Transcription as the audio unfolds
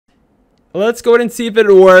Let's go ahead and see if it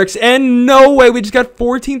works. And no way, we just got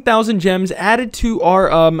 14,000 gems added to our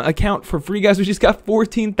account for free, guys. We just got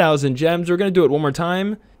 14,000 gems. We're going to do it one more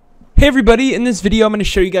time. Hey everybody, in this video I'm going to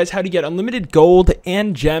show you guys how to get unlimited gold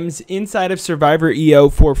and gems inside of Survivor EO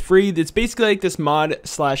for free. It's basically like this mod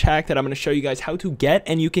slash hack that I'm going to show you guys how to get,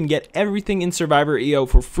 and you can get everything in Survivor EO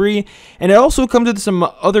for free. And it also comes with some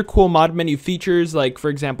other cool mod menu features, like for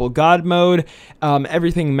example God mode,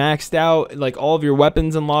 everything maxed out, like all of your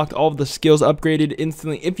weapons unlocked, all of the skills upgraded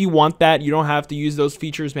instantly. If you want that, you don't have to use those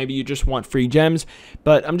features. Maybe you just want free gems,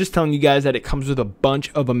 but I'm just telling you guys that it comes with a bunch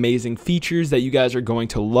of amazing features that you guys are going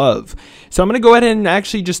to love. So I'm going to go ahead and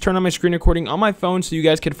actually just turn on my screen recording on my phone so you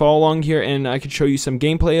guys could follow along here, and I could show you some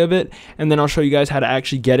gameplay of it, and then I'll show you guys how to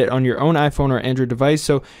actually get it on your own iPhone or Android device.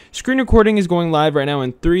 So screen recording is going live right now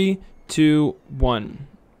in 3, 2, 1.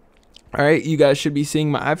 Alright, you guys should be seeing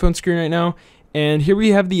my iPhone screen right now, and here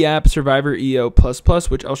we have the app Survivor EO++,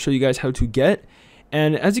 which I'll show you guys how to get.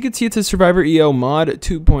 And as you can see, it says Survivor EO mod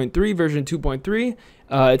 2.3 version 2.3.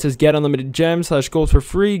 It says get unlimited gems / gold for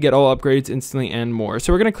free, get all upgrades instantly, and more.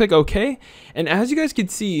 So we're going to click OK. And as you guys can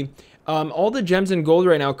see, all the gems and gold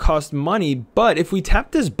right now cost money. But if we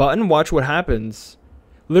tap this button, watch what happens.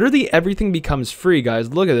 Literally everything becomes free,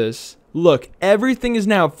 guys. Look at this. Look, everything is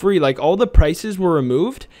now free. Like all the prices were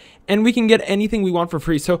removed, and we can get anything we want for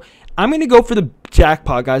free. So I'm going to go for the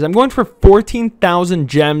jackpot, guys. I'm going for 14,000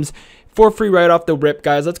 gems for free right off the rip,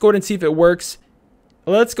 guys. Let's go ahead and see if it works.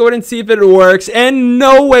 Let's go ahead and see if it works. And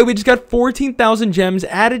no way, we just got 14,000 gems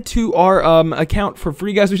added to our account for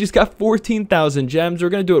free, guys. We just got 14,000 gems. We're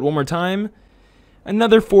going to do it one more time.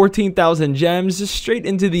 Another 14,000 gems just straight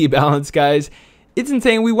into the balance, guys. It's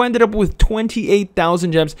insane. We ended up with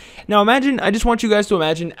 28,000 gems. Now imagine, I just want you guys to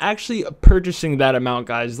imagine actually purchasing that amount,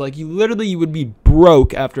 guys. Like you would be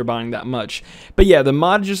broke after buying that much. But yeah, the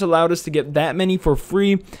mod just allowed us to get that many for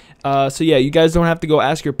free. So yeah, you guys don't have to go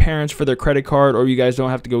ask your parents for their credit card, or you guys don't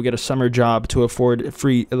have to go get a summer job to afford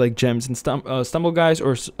free like gems and Stumble Guys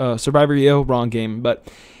or Survivor EO. Wrong game. But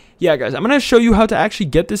yeah, guys, I'm gonna show you how to actually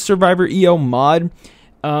get this Survivor EO mod.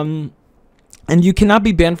 And you cannot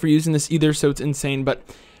be banned for using this either, so it's insane. But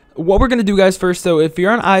what we're going to do, guys, first, though, if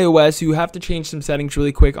you're on iOS, you have to change some settings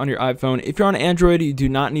really quick on your iPhone. If you're on Android, you do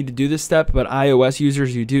not need to do this step, but iOS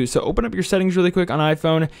users, you do. So open up your settings really quick on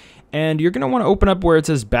iPhone, and you're going to want to open up where it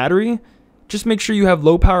says battery. Just make sure you have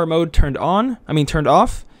low power mode turned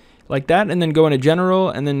off, like that, and then go into general,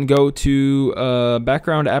 and then go to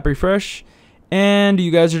background app refresh. And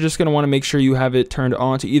you guys are just going to want to make sure you have it turned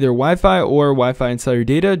on to either Wi-Fi or Wi-Fi and cellular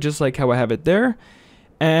data, just like how I have it there.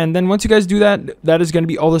 And then once you guys do that, that is going to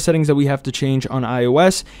be all the settings that we have to change on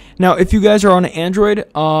iOS. Now, if you guys are on Android,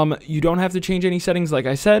 you don't have to change any settings, like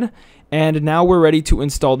I said. And now we're ready to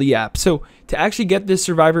install the app. So to actually get this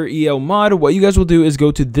Survivor EO mod, what you guys will do is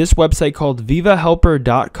go to this website called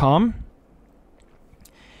vivahelper.com.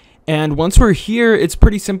 And once we're here, it's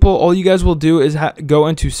pretty simple. All you guys will do is go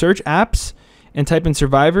into search apps and type in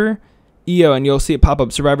Survivor EO, and you'll see it pop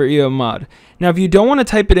up, Survivor EO mod. Now, if you don't want to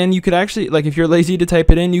type it in, you could actually, like if you're lazy to type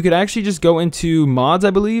it in, you could actually just go into mods,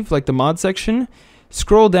 I believe, like the mod section,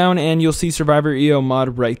 scroll down, and you'll see Survivor EO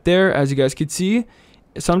mod right there, as you guys could see.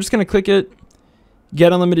 So I'm just going to click it,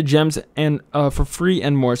 get unlimited gems and for free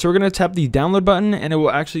and more. So we're going to tap the download button, and it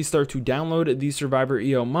will actually start to download the Survivor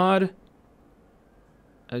EO mod,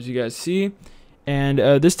 as you guys see. And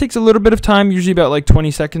this takes a little bit of time, usually about like 20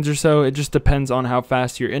 seconds or so. It just depends on how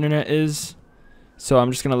fast your internet is. So I'm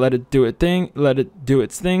just gonna let it do its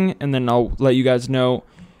thing, and then I'll let you guys know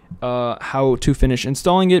how to finish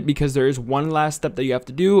installing it, because there is one last step that you have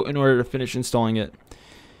to do in order to finish installing it.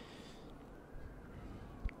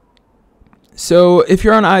 So if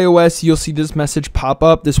you're on iOS, you'll see this message pop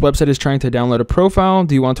up. This website is trying to download a profile.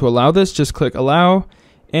 Do you want to allow this? Just click allow,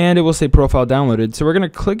 and it will say profile downloaded. So we're going to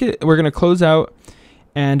click it. We're going to close out.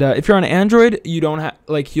 And if you're on Android, you don't have,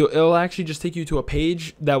 like, it'll actually just take you to a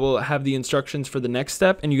page that will have the instructions for the next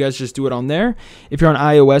step, and you guys just do it on there. If you're on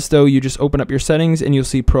iOS, though, you just open up your settings, and you'll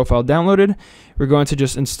see profile downloaded. We're going to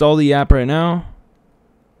just install the app right now.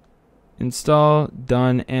 Install,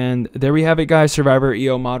 done, and there we have it, guys. Survivor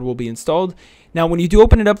EO mod will be installed. Now, when you do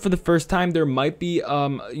open it up for the first time, there might be,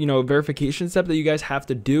 you know, a verification step that you guys have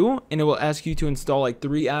to do, and it will ask you to install like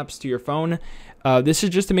 3 apps to your phone. This is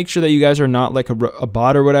just to make sure that you guys are not like a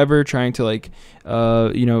bot or whatever trying to like,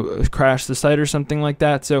 you know, crash the site or something like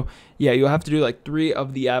that. So yeah, you'll have to do like 3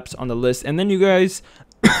 of the apps on the list, and then you guys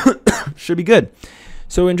should be good.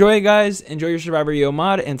 So enjoy it, guys. Enjoy your Survivor EO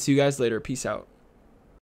mod, and see you guys later. Peace out.